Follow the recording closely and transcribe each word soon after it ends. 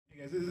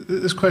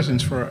This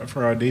question's for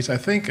Audis. I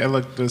think I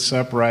looked this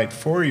up right.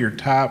 Two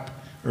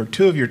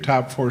of your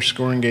top four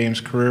scoring games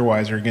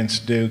career-wise are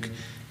against Duke,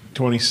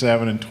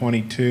 27 and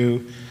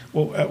 22.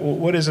 Well,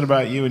 what is it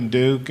about you and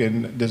Duke,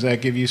 and does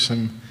that give you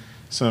some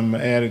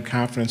added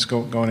confidence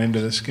going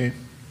into this game?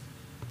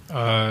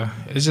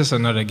 It's just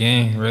another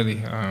game,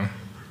 really. I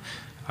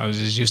was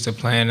just used to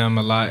playing them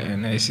a lot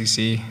in the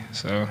ACC,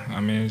 so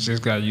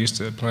just got used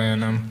to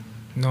playing them,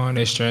 knowing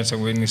their strengths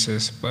and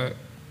weaknesses. But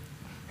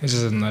it's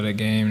just another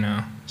game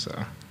now.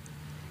 So.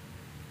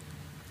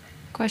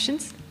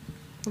 Questions?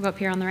 We'll go up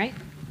here on the right.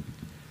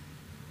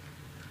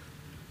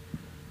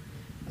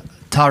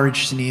 Todd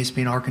Richardson,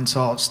 ESPN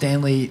Arkansas.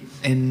 Stanley,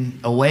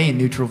 away in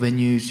neutral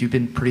venues, you've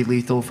been pretty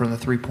lethal from the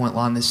three-point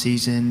line this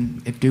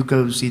season. If Duke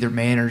goes either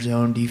man or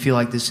zone, do you feel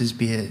like this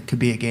could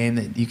be a game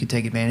that you could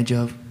take advantage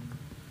of?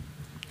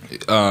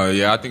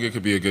 Yeah, I think it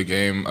could be a good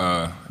game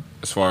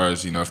as far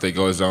as, if they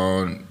go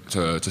zone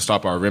to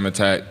stop our rim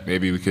attack.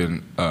 Maybe we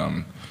can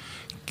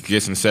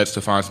get some sets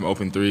to find some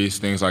open threes,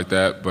 things like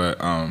that. But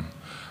I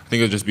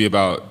think it'll just be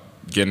about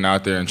getting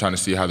out there and trying to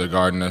see how they're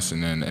guarding us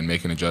and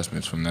making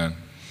adjustments from then.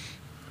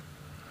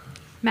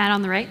 Matt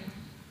on the right.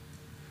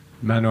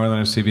 Matt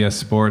Norlander, CBS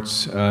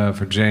Sports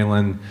for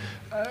Jaylin.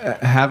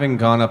 Having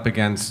gone up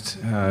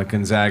against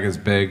Gonzaga's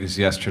bigs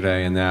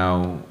yesterday, and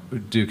now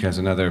Duke has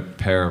another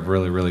pair of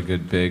really, really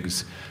good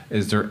bigs,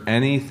 is there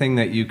anything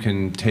that you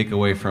can take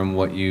away from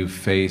what you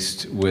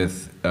faced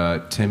with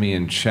Timmy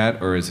and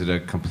Chet, or is it a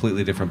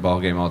completely different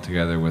ballgame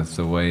altogether with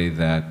the way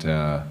that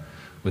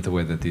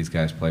these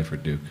guys play for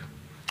Duke?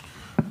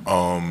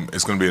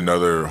 It's going to be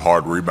another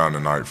hard rebound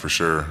tonight for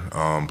sure.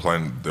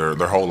 Playing their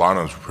whole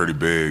lineup's pretty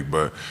big,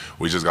 but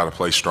we just got to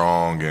play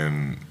strong,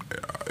 and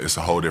it's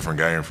a whole different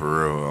game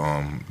for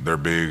real. Their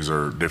bigs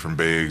are different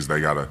bigs. They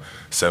got a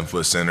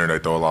 7-foot center. They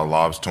throw a lot of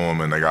lobs to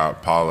him, and they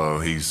got Paulo.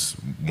 He's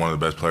one of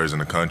the best players in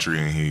the country,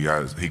 and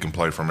he can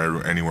play from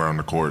anywhere on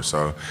the court.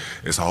 So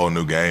it's a whole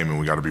new game, and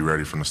we got to be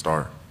ready from the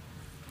start.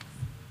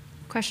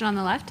 Question on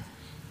the left.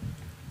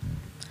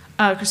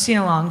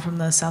 Christina Long from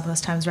the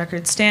Southwest Times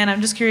Record. Stan, I'm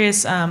just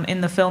curious,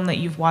 in the film that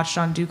you've watched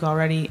on Duke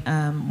already,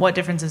 what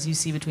differences you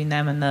see between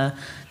them and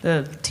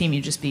the team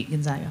you just beat,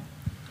 Gonzaga?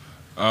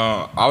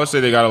 I would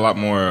say they got a lot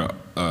more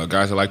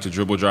guys that like to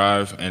dribble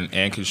drive and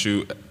can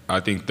shoot.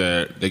 I think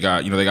that they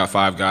got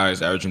 5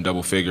 guys averaging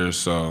double figures.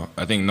 So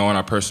I think knowing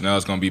our personnel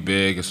is going to be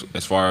big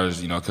as far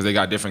as, because they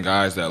got different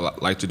guys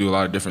that like to do a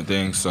lot of different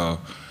things. So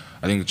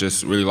I think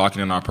just really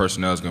locking in our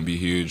personnel is going to be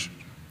huge.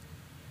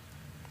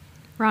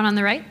 Ron on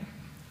the right.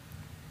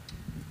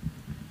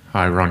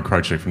 Hi, Ron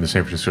Krychek from the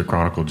San Francisco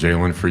Chronicle.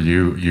 Jaylin, for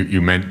you,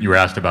 you were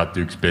asked about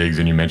Duke's bigs,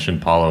 and you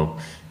mentioned Paulo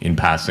in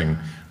passing.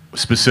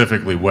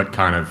 Specifically, what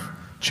kind of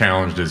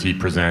challenge does he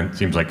present?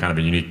 Seems like kind of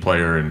a unique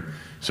player and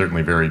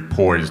certainly very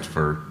poised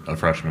for a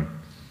freshman.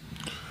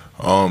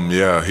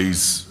 Yeah, he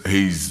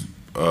has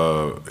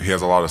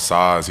a lot of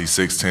size. He's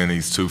 6'10",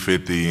 he's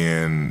 250,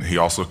 and he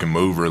also can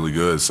move really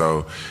good.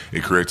 So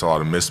it creates a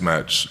lot of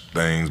mismatch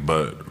things,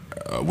 but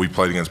we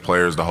played against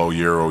players the whole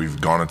year where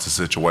we've gone into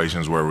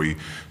situations where we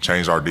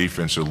changed our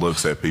defense to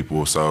looks at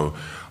people. So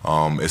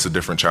it's a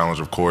different challenge,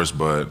 of course,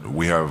 but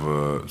we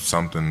have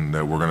something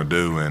that we're going to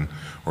do, and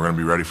we're going to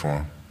be ready for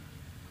them.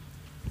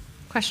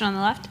 Question on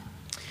the left.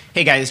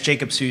 Hey guys,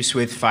 Jacob Seuss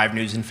with 5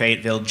 News in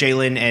Fayetteville.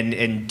 Jaylin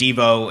and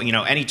Devo,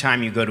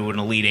 anytime you go to an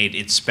Elite Eight,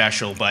 it's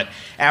special. But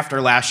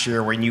after last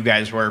year when you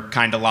guys were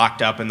kind of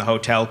locked up in the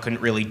hotel, couldn't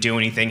really do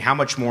anything, how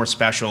much more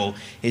special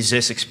is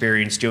this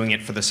experience doing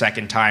it for the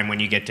second time when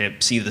you get to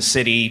see the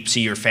city,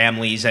 see your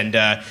families, and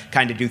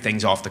kind of do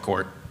things off the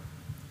court?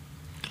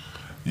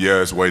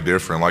 Yeah, it's way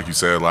different. Like you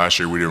said, last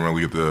year we didn't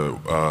really get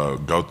to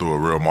go through a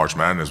real March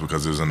Madness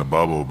because it was in the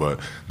bubble, but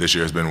this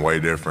year it's been way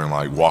different.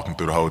 Like walking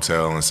through the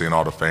hotel and seeing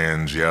all the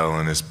fans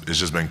yelling, it's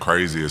just been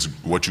crazy. It's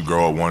what you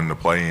grow up wanting to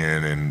play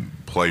in and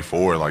play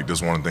for. Like, this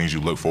is one of the things you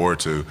look forward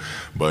to.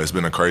 But it's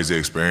been a crazy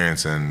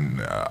experience, and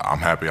I'm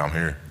happy I'm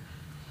here.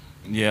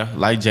 Yeah,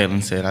 like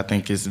Jaylin said, I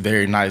think it's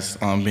very nice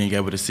being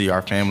able to see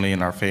our family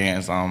and our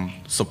fans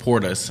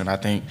support us. And I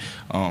think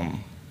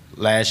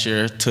last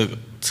year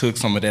took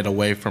some of that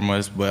away from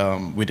us, but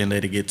we didn't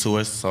let it get to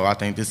us. So I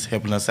think this is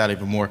helping us out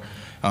even more.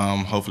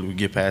 Hopefully we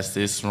get past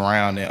this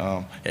round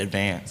and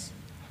advance.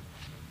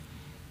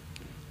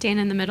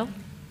 Dana in the middle.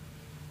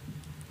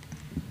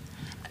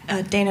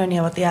 Dana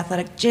O'Neill with The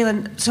Athletic.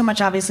 Jaylin, so much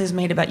obviously is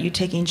made about you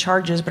taking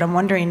charges, but I'm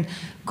wondering,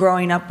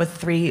 growing up with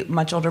 3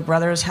 much older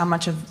brothers, how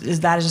much is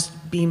that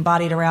just being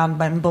bodied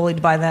around and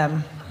bullied by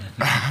them?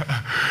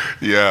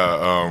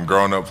 Yeah,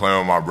 growing up playing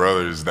with my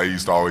brothers, they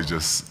used to always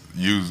just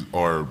use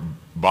or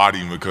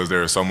body me because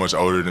they're so much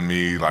older than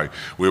me. Like,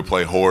 we'd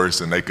play horse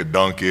and they could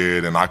dunk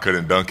it and I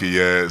couldn't dunk it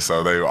yet,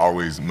 so they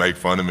always make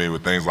fun of me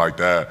with things like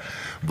that.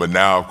 But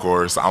now, of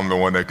course, I'm the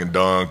one that can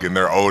dunk and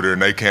they're older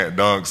and they can't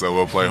dunk, so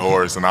we'll play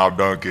horse and I'll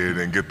dunk it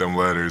and get them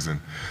letters.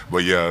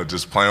 But yeah,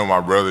 just playing with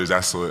my brothers,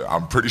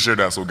 I'm pretty sure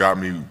that's what got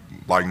me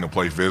liking to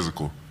play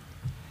physical.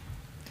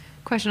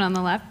 Question on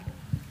the left.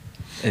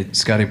 Hey,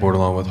 Scotty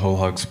Bordelon with Whole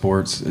Hog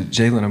Sports.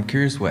 Jaylin, I'm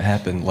curious what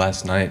happened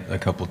last night a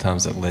couple of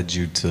times that led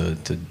you to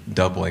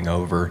doubling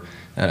over.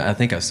 I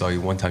think I saw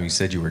you one time, you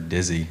said you were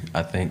dizzy.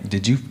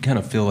 Did you kind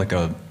of feel like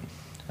a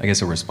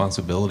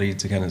responsibility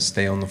to kind of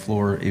stay on the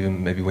floor,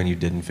 even maybe when you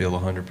didn't feel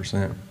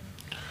 100%?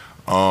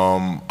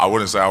 I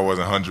wouldn't say I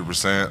wasn't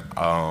 100%.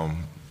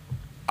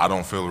 I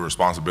don't feel a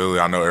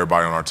responsibility. I know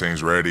everybody on our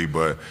team's ready,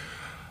 but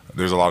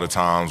there's a lot of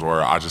times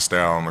where I just stay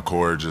out on the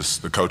court.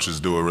 Just the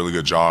coaches do a really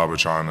good job of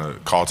trying to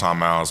call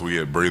timeouts. We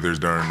get breathers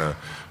during the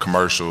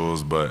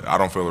commercials, but I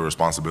don't feel a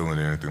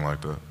responsibility or anything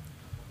like that.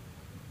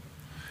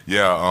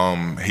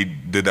 Yeah, he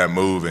did that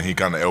move and he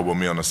kind of elbowed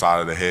me on the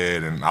side of the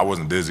head, and I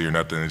wasn't dizzy or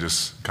nothing. It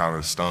just kind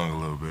of stung a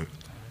little bit.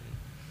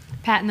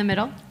 Pat in the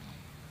middle.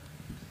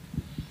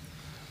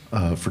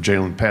 For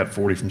Jaylin, Pat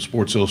 40 from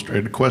Sports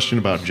Illustrated. A question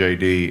about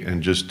JD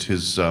and just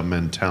his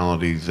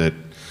mentality that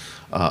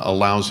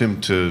allows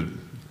him to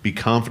be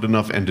confident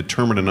enough and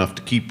determined enough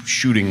to keep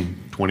shooting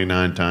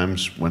 29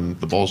 times when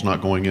the ball's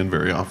not going in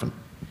very often.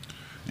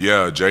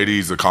 Yeah,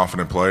 JD's a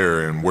confident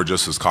player, and we're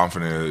just as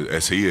confident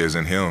as he is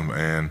in him.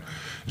 And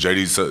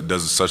JD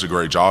does such a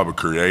great job of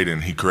creating.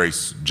 He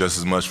creates just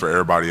as much for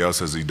everybody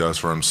else as he does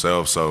for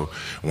himself. So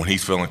when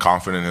he's feeling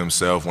confident in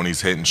himself, when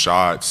he's hitting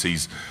shots,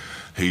 he's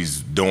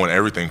doing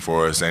everything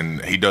for us,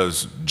 and he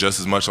does just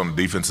as much on the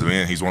defensive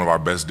end. He's one of our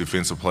best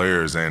defensive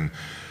players, and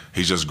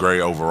he's just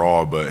great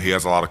overall, but he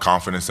has a lot of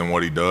confidence in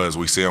what he does.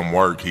 We see him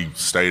work. He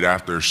stayed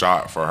after a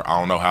shot for I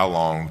don't know how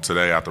long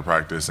today after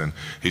practice, and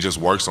he just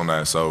works on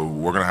that. So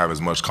we're going to have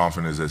as much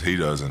confidence as he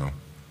does in him.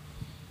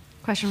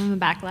 Question from the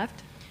back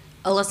left.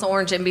 Alyssa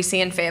Orange, NBC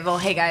in Fayetteville.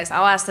 Hey guys,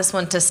 I'll ask this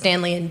one to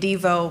Stanley and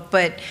Devo,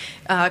 but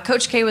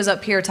Coach K was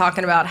up here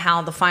talking about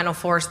how the Final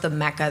Four is the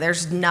Mecca.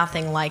 There's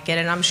nothing like it,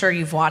 and I'm sure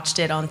you've watched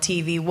it on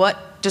TV.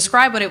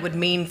 Describe what it would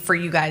mean for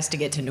you guys to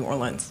get to New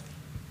Orleans.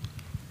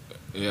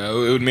 Yeah, it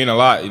would mean a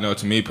lot.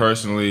 To me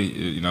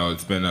personally,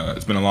 it's been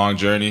a long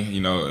journey,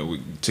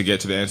 to get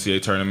to the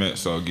NCAA tournament.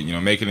 So,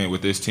 making it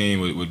with this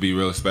team would be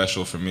really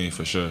special for me,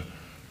 for sure.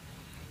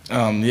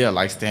 Yeah,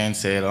 like Stan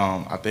said,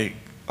 I think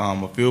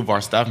a few of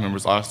our staff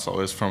members also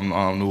is from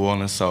New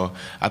Orleans, so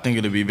I think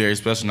it'll be very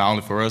special, not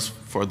only for us,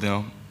 for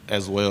them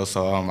as well.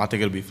 So I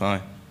think it'll be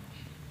fun.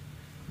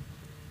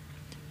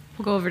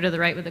 We'll go over to the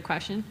right with a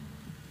question.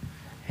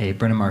 Hey,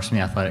 Brendan Marks from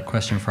The Athletic.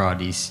 Question for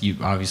Audis. You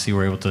obviously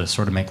were able to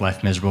sort of make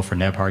life miserable for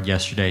Nebhard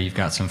yesterday. You've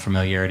got some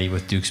familiarity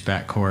with Duke's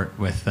backcourt,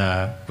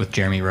 with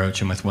Jeremy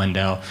Roach and with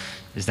Wendell.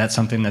 Is that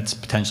something that's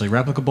potentially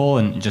replicable?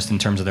 And just in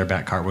terms of their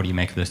backcourt, what do you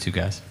make of those two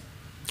guys?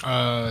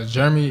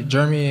 Jeremy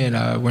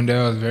and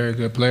Wendell are very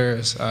good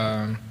players.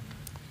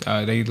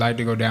 They like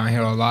to go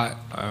downhill a lot.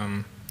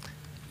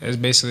 It's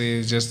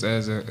basically just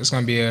it's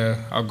going to be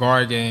a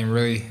guard game,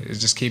 really. It's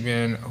just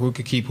keeping who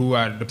could keep who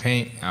out of the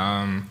paint.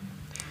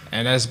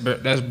 And that's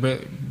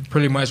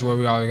pretty much what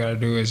we all got to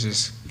do is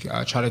just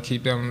try to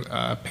keep them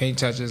paint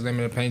touches,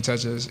 limited paint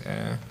touches,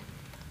 and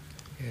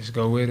just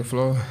go with the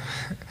flow.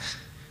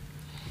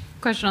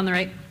 Question on the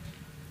right.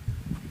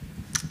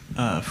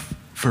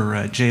 For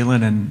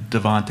Jaylin and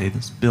Davonte,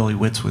 this is Billy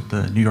Witz with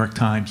the New York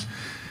Times.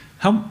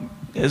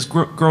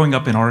 Growing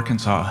up in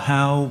Arkansas,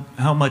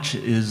 how much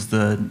is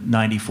the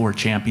 '94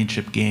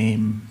 championship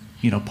game,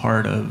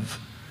 part of,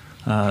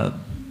 I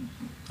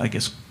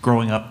guess,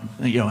 growing up?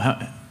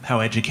 How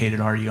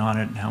educated are you on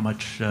it, and how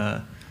much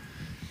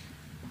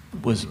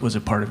was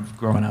it part of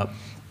growing up?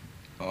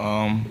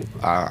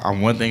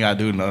 One thing I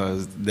do know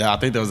is that I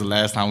think that was the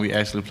last time we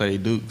actually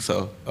played Duke,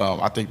 so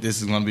I think this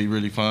is going to be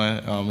really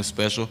fun. It's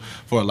special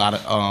for a lot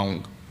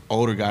of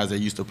older guys that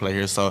used to play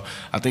here, so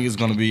I think it's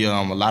going to be a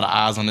lot of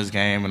eyes on this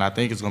game, and I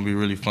think it's going to be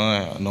really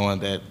fun knowing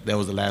that that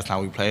was the last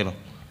time we played them.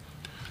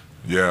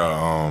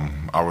 Yeah,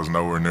 I was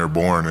nowhere near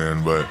born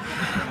then, but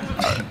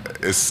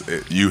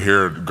you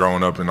hear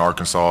growing up in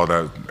Arkansas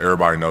that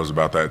everybody knows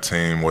about that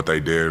team, what they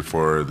did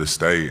for the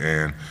state,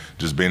 and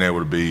just being able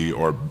to be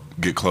or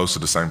get close to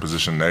the same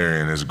position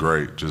they're in is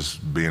great,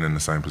 just being in the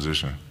same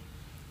position.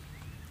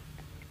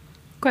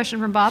 Question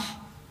from Bob.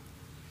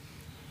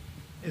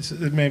 It's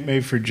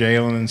maybe for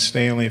Jaylin and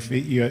Stanley if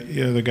you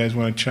other guys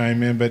want to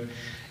chime in, but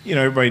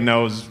everybody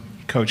knows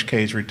Coach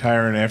K's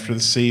retiring after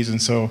the season,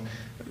 so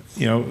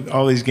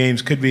all these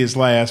games could be his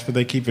last, but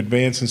they keep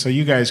advancing. So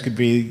you guys could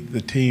be the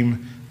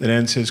team that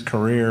ends his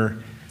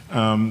career.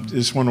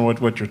 Just wonder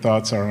what your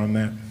thoughts are on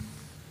that.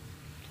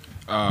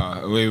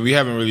 We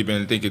haven't really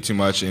been thinking too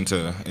much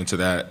into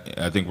that.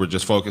 I think we're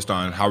just focused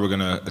on how we're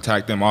going to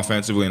attack them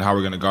offensively and how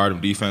we're going to guard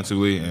them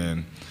defensively.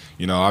 And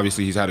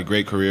obviously he's had a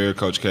great career,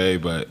 Coach K,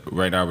 but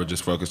right now we're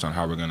just focused on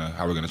how we're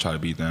gonna try to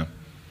beat them.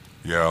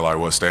 Yeah, like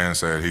what Stan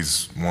said,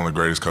 he's one of the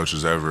greatest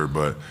coaches ever,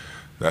 but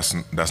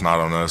that's not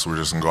on us. We're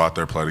just going to go out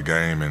there, play the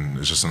game, and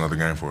it's just another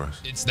game for us.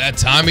 It's that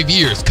time of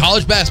year as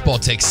college basketball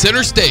takes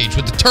center stage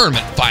with the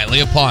tournament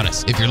finally upon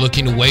us. If you're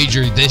looking to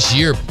wager this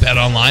year,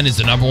 BetOnline is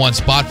the #1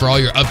 spot for all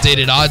your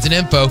updated odds and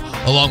info,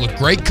 along with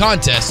great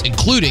contests,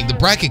 including the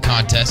bracket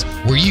contest,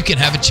 where you can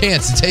have a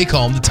chance to take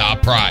home the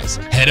top prize.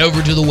 Head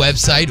over to the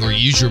website or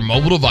use your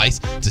mobile device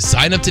to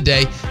sign up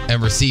today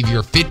and receive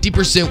your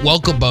 50%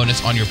 welcome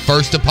bonus on your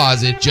first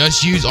deposit.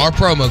 Just use our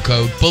promo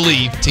code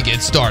BELIEVE to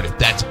get started.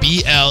 That's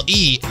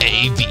BLEAV.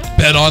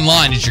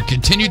 BetOnline is your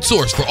continued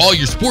source for all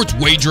your sports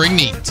wagering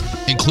needs,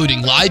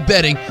 including live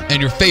betting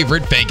and your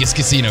favorite Vegas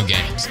casino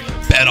games.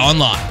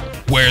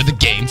 BetOnline, where the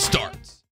game starts.